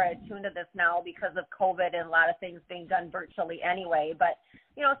people are attuned to this now because of COVID and a lot of things being done virtually anyway. But,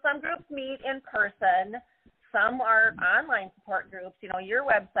 some groups meet in person. Some are online support groups. Your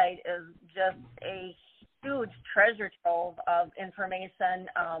website is just a huge treasure trove of information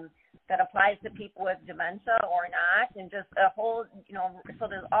that applies to people with dementia or not, and just a whole, so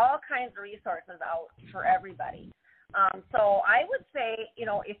there's all kinds of resources out for everybody. So I would say,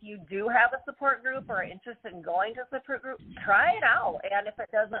 if you do have a support group or are interested in going to a support group, try it out. And if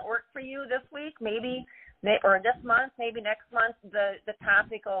it doesn't work for you this week, or this month, maybe next month, the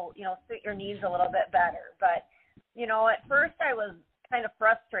topic will, suit your needs a little bit better. But, at first I was kind of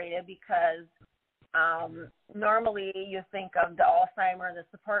frustrated because normally you think of the Alzheimer, the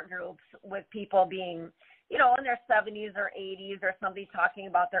support groups with people being, you know, in their 70s or 80s, or somebody talking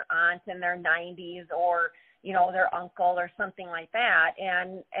about their aunt in their 90s, or, you know, their uncle or something like that.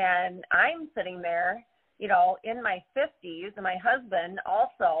 And I'm sitting there, you know, in my 50s, and my husband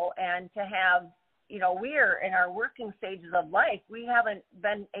also, and to have, you know, we're in our working stages of life. We haven't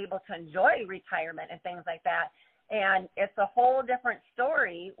been able to enjoy retirement and things like that. And it's a whole different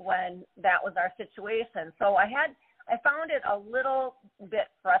story when that was our situation. So I found it a little bit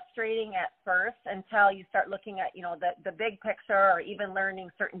frustrating at first until you start looking at, you know, the big picture, or even learning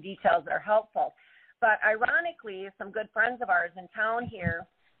certain details that are helpful. But ironically, some good friends of ours in town here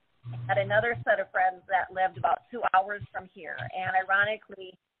had another set of friends that lived about 2 hours from here. And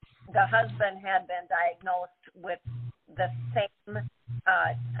ironically, the husband had been diagnosed with the same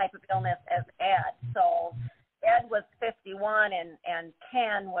type of illness as Ed. So Ed was 51 and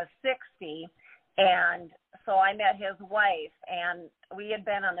Ken was 60. And so I met his wife, and we had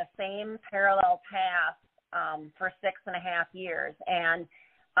been on the same parallel path for 6.5 years. And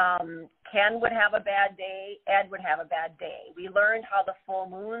Ken would have a bad day, Ed would have a bad day. We learned how the full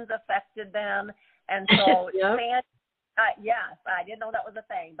moons affected them. And so yep. Yes, I didn't know that was a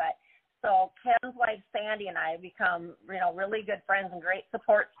thing. But so Ken's wife, Sandy, and I have become, you know, really good friends and great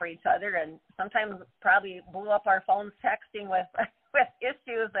supports for each other, and sometimes probably blew up our phones texting with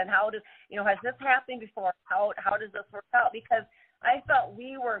issues and how does, you know, has this happened before? How does this work out? Because I felt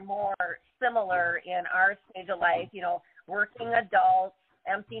we were more similar in our stage of life, you know, working adults,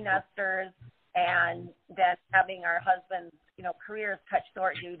 empty nesters, and then having our husbands, you know, careers cut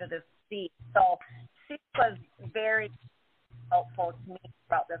short due to this disease. So she was very helpful to me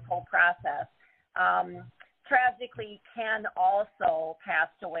throughout this whole process. Tragically, Ken also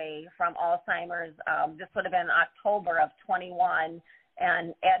passed away from Alzheimer's. This would have been October of 21,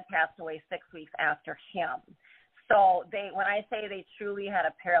 and Ed passed away 6 weeks after him. So when I say they truly had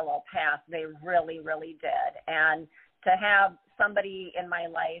a parallel path, they really, really did. And to have somebody in my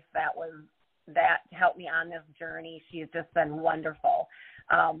life that helped me on this journey, she's just been wonderful.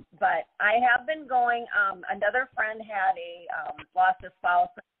 But I have been going, another friend had lost a spouse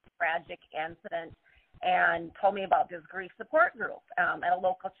in a tragic incident and told me about this grief support group at a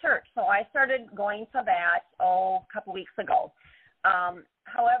local church. So I started going to that, a couple weeks ago.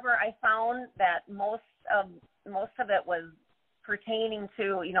 However, I found that most of it was pertaining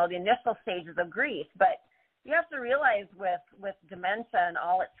to, you know, the initial stages of grief. But you have to realize with dementia in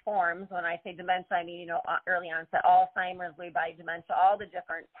all its forms, when I say dementia, I mean, you know, early onset Alzheimer's, Lewy body dementia, all the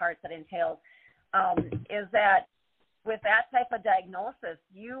different parts that entails, is that with that type of diagnosis,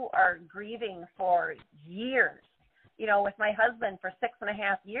 you are grieving for years. You know, with my husband for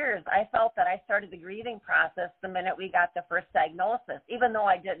 6.5 years, I felt that I started the grieving process the minute we got the first diagnosis, even though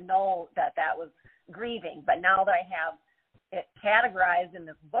I didn't know that was grieving. But now that I have it categorized in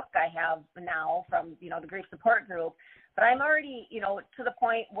this book I have now from, you know, the grief support group, but I'm already, you know, to the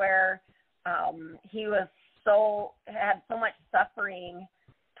point where he had so much suffering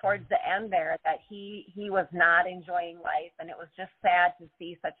towards the end there that he was not enjoying life, and it was just sad to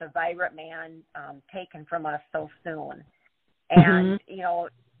see such a vibrant man taken from us so soon. And, you know,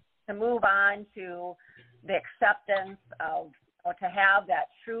 to move on to the acceptance of, or to have that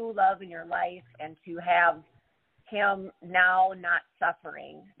true love in your life and to have him now not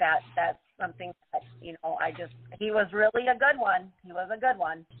suffering, that's something that, you know, he was really a good one. He was a good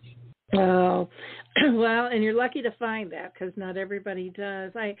one. Oh, well, and you're lucky to find that, because not everybody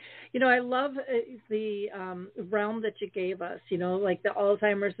does. I love the realm that you gave us, you know, like the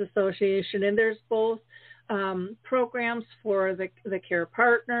Alzheimer's Association, and there's both programs for the care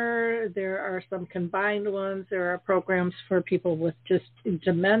partner. There are some combined ones. There are programs for people with just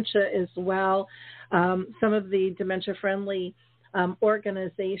dementia as well. Some of the dementia-friendly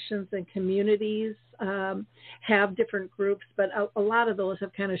organizations and communities have different groups, but a lot of those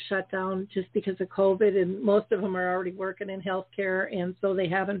have kind of shut down just because of COVID, and most of them are already working in healthcare, and so they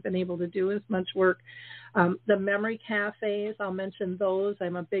haven't been able to do as much work. The memory cafes, I'll mention those.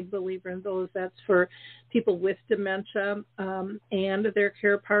 I'm a big believer in those. That's for people with dementia and their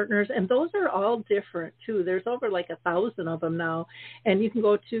care partners, and those are all different too. There's over like 1,000 of them now, and you can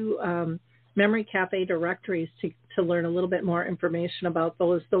go to memory cafe directories to learn a little bit more information about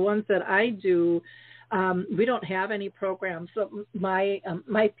those. The ones that I do, we don't have any programs. So my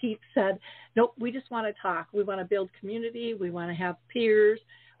peeps said, nope, we just want to talk. We want to build community. We want to have peers.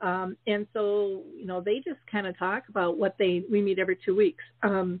 And so, you know, they just kind of talk about we meet every 2 weeks.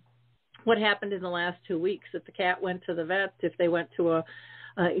 What happened in the last 2 weeks, if the cat went to the vet, if they went to a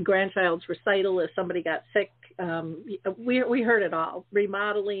grandchild's recital, if somebody got sick, we heard it all.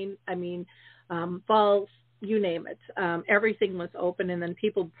 Remodeling, falls, you name it. Everything was open, and then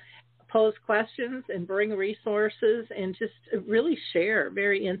people pose questions and bring resources and just really share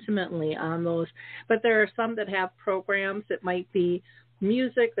very intimately on those. But there are some that have programs that might be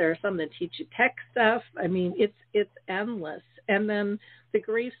music. There are some that teach you tech stuff. It's endless. And then the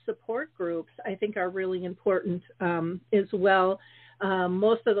grief support groups, I think, are really important as well.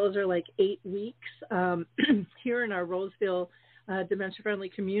 Most of those are like 8 weeks. Here in our Roseville dementia-friendly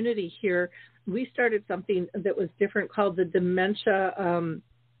community here, we started something that was different called the Dementia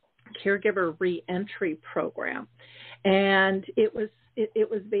Caregiver Reentry Program. And it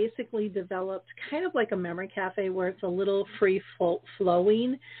was basically developed kind of like a memory cafe where it's a little free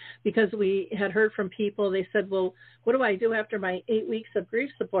flowing, because we had heard from people. They said, well, what do I do after my 8 weeks of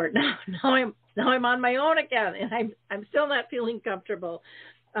grief support? Now I'm on my own again, and I'm still not feeling comfortable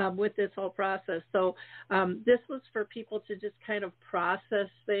with this whole process. So this was for people to just kind of process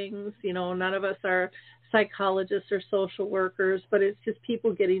things. None of us are psychologists or social workers, but it's just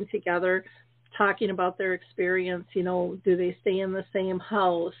people getting together, talking about their experience. Do they stay in the same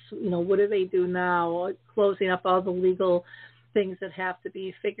house? What do they do now? Closing up all the legal things that have to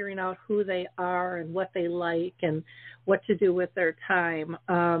be, figuring out who they are and what they like and what to do with their time.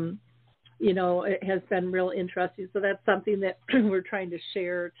 It has been real interesting. So that's something that we're trying to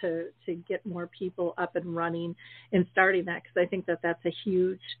share to get more people up and running and starting that, because I think that that's a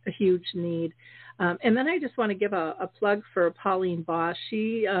huge need. And then I just want to give a plug for Pauline Boss.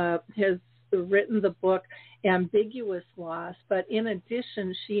 She has written the book Ambiguous Loss, but in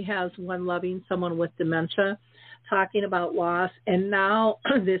addition, she has One Loving Someone with Dementia, talking about loss, and now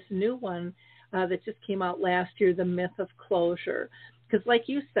this new one that just came out last year, The Myth of Closure. Because like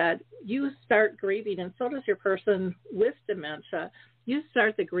you said, you start grieving, and so does your person with dementia. You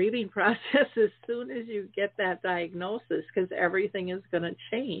start the grieving process as soon as you get that diagnosis, because everything is going to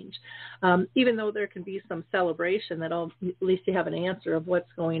change. Even though there can be some celebration that at least you have an answer of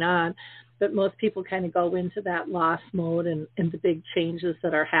what's going on, but most people kind of go into that loss mode and the big changes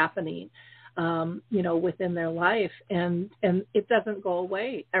that are happening, within their life. And it doesn't go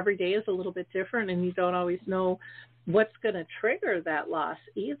away. Every day is a little bit different, and you don't always know what's going to trigger that loss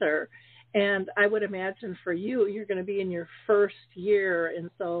either. And I would imagine for you, you're going to be in your first year, and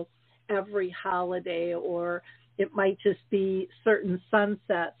so every holiday, or it might just be certain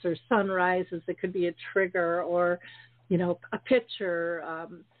sunsets or sunrises that could be a trigger, or a picture,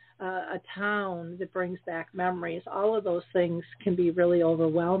 a town that brings back memories. All of those things can be really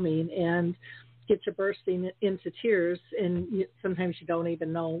overwhelming and get you bursting into tears, and sometimes you don't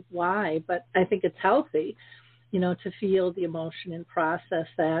even know why. But I think it's healthy to feel the emotion and process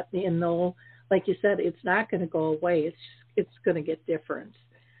that, and know, like you said, it's not going to go away. It's going to get different,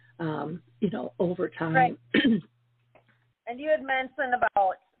 over time. Right. And you had mentioned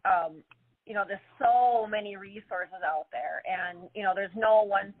about, there's so many resources out there, and, there's no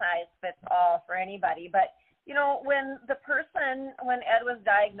one size fits all for anybody. But, when Ed was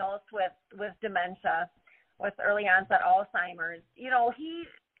diagnosed with dementia, with early onset Alzheimer's,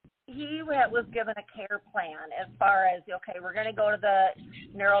 he was given a care plan as far as, okay, we're going to go to the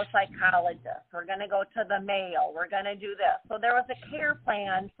neuropsychologist, we're going to go to the Mayo, we're going to do this. So there was a care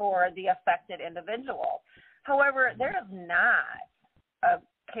plan for the affected individual. However, there is not a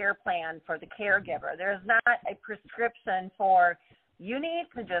care plan for the caregiver. There's not a prescription for, you need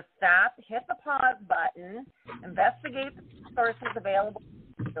to just stop, hit the pause button, investigate the sources available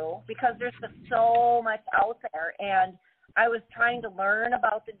to you, because there's just so much out there. And I was trying to learn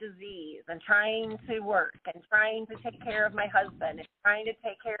about the disease and trying to work and trying to take care of my husband and trying to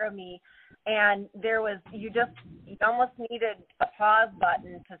take care of me. And you almost needed a pause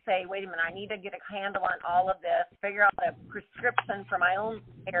button to say, wait a minute, I need to get a handle on all of this, figure out a prescription for my own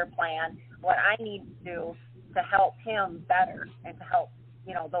care plan, what I need to do to help him better and to help,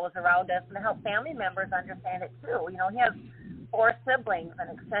 those around us, and to help family members understand it too. He has 4 siblings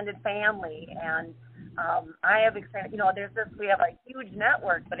and extended family, and I have extended, we have a huge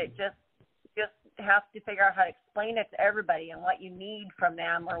network, but it just have to figure out how to explain it to everybody and what you need from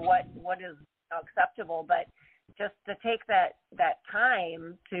them, or what is acceptable. But just to take that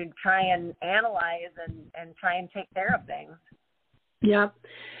time to try and analyze and try and take care of things. Yeah,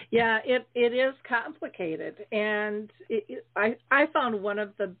 it is complicated, and I found one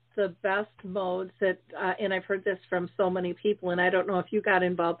of the best modes that, and I've heard this from so many people, and I don't know if you got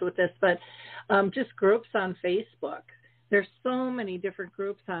involved with this, but just groups on Facebook. There's so many different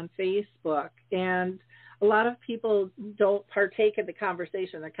groups on Facebook, and a lot of people don't partake in the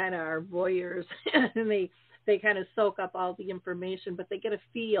conversation. They kind of are voyeurs, and they kind of soak up all the information, but they get a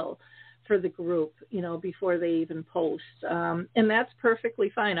feel for the group, before they even post. And that's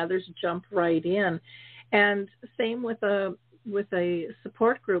perfectly fine. Others jump right in. And same with a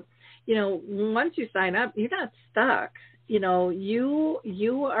support group. Once you sign up, you're not stuck.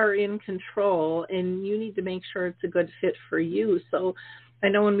 You are in control, and you need to make sure it's a good fit for you. So I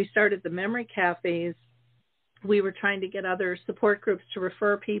know when we started the memory cafes, we were trying to get other support groups to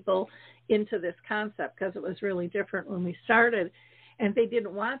refer people into this concept because it was really different when we started, and they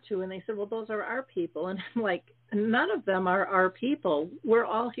didn't want to. And they said, well, those are our people. And I'm like, none of them are our people. We're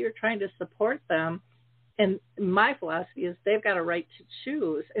all here trying to support them. And my philosophy is they've got a right to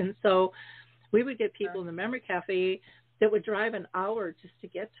choose. And so we would get people in the memory cafe that would drive an hour just to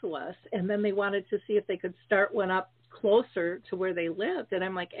get to us. And then they wanted to see if they could start one up closer to where they lived. And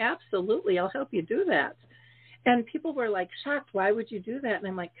I'm like, absolutely, I'll help you do that. And people were like shocked, why would you do that? And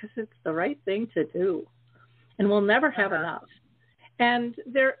I'm like, because it's the right thing to do. And we'll never have enough. And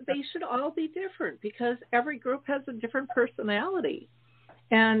they should all be different because every group has a different personality.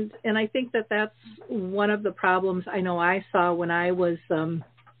 And I think that that's one of the problems I know I saw when I was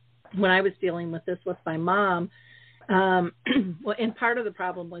dealing with this with my mom. Well, and part of the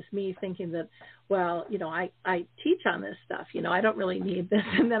problem was me thinking that, well, I teach on this stuff, I don't really need this.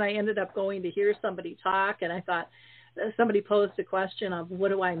 And then I ended up going to hear somebody talk, and I thought somebody posed a question of, what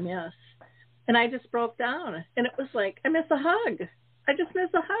do I miss? And I just broke down, and it was like, I miss a hug. I just miss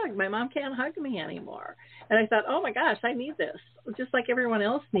a hug. My mom can't hug me anymore. And I thought, oh my gosh, I need this. Just like everyone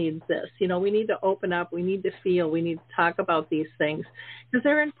else needs this. We need to open up. We need to feel. We need to talk about these things because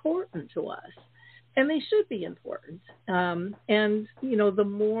they're important to us. And they should be important. And, the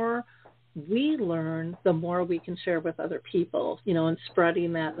more we learn, the more we can share with other people, and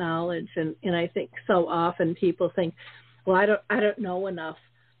spreading that knowledge. And I think so often people think, well, I don't know enough,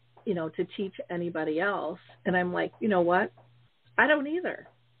 to teach anybody else. And I'm like, you know what? I don't either.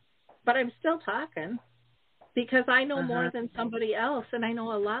 But I'm still talking because I know more than somebody else, and I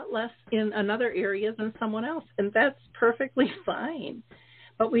know a lot less in another area than someone else. And that's perfectly fine.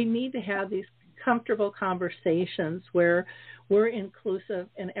 But we need to have these comfortable conversations where we're inclusive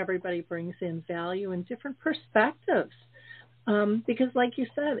and everybody brings in value and different perspectives. Because like you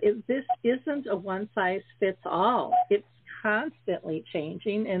said, this isn't a one-size-fits-all. It's constantly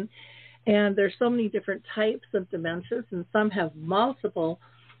changing, and there's so many different types of dementias, and some have multiple,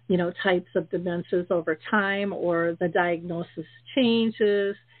 types of dementias over time, or the diagnosis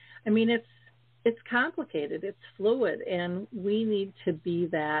changes. I mean, it's complicated, it's fluid, and we need to be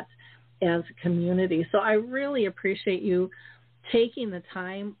that as a community. So I really appreciate you taking the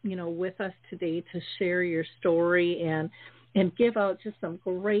time, with us today to share your story and give out just some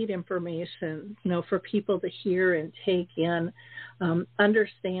great information, for people to hear and take in.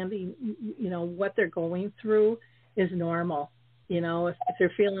 Understanding, what they're going through is normal. If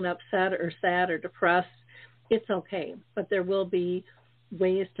they're feeling upset or sad or depressed, it's okay. But there will be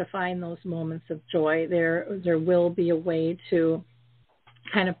ways to find those moments of joy. There will be a way to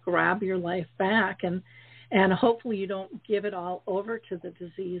kind of grab your life back, and hopefully you don't give it all over to the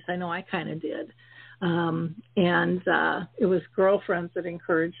disease. I know I kind of did. It was girlfriends that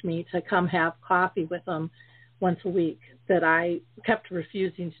encouraged me to come have coffee with them once a week that I kept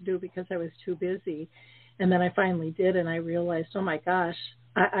refusing to do because I was too busy. And then I finally did, and I realized, oh my gosh,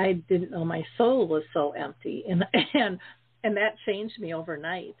 I didn't know my soul was so empty. And that changed me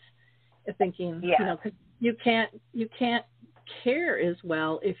overnight, thinking, cause you can't care as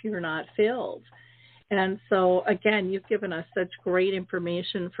well if you're not filled. And so again, you've given us such great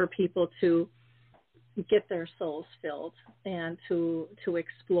information for people to get their souls filled and to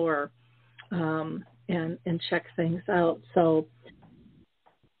explore and check things out. So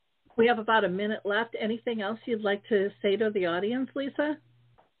we have about a minute left. Anything else you'd like to say to the audience, Lisa?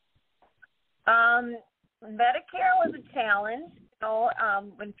 Medicare was a challenge.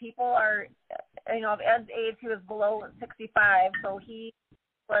 When people are, of Ed's age, he was below 65, so he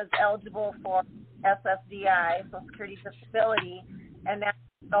was eligible for SSDI, Social Security Disability, and that's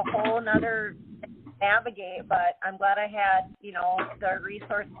a whole another navigate. But I'm glad I had, the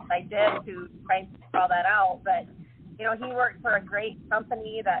resources I did to try and figure all that out. But, he worked for a great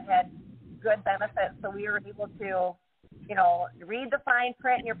company that had good benefits, so we were able to, read the fine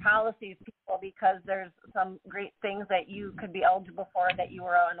print in your policies, people, because there's some great things that you could be eligible for that you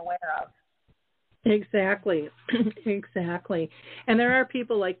were unaware of. Exactly. Exactly. And there are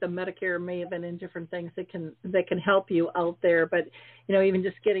people like the Medicare Maven and different things that can help you out there. But, even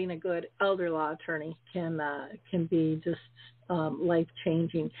just getting a good elder law attorney can be just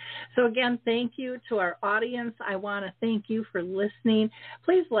life-changing. So again, thank you to our audience. I want to thank you for listening.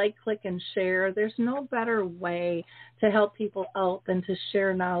 Please like, click, and share. There's no better way to help people out than to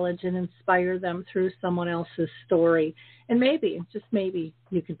share knowledge and inspire them through someone else's story. And maybe, just maybe,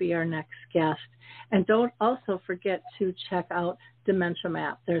 you could be our next guest. And don't also forget to check out Dementia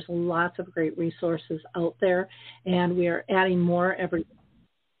Map. There's lots of great resources out there, and we are adding more every.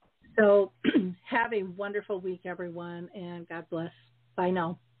 So have a wonderful week, everyone, and God bless. Bye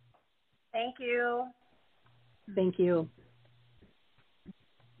now. Thank you. Thank you.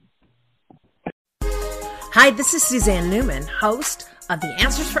 Hi, this is Suzanne Newman, host of the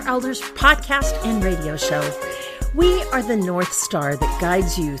Answers for Elders podcast and radio show. We are the North Star that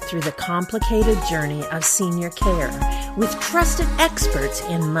guides you through the complicated journey of senior care with trusted experts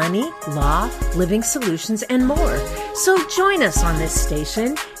in money, law, living solutions, and more. So join us on this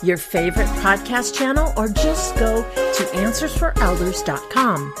station, your favorite podcast channel, or just go to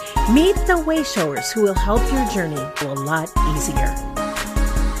AnswersForElders.com. Meet the Wayshowers who will help your journey go a lot easier.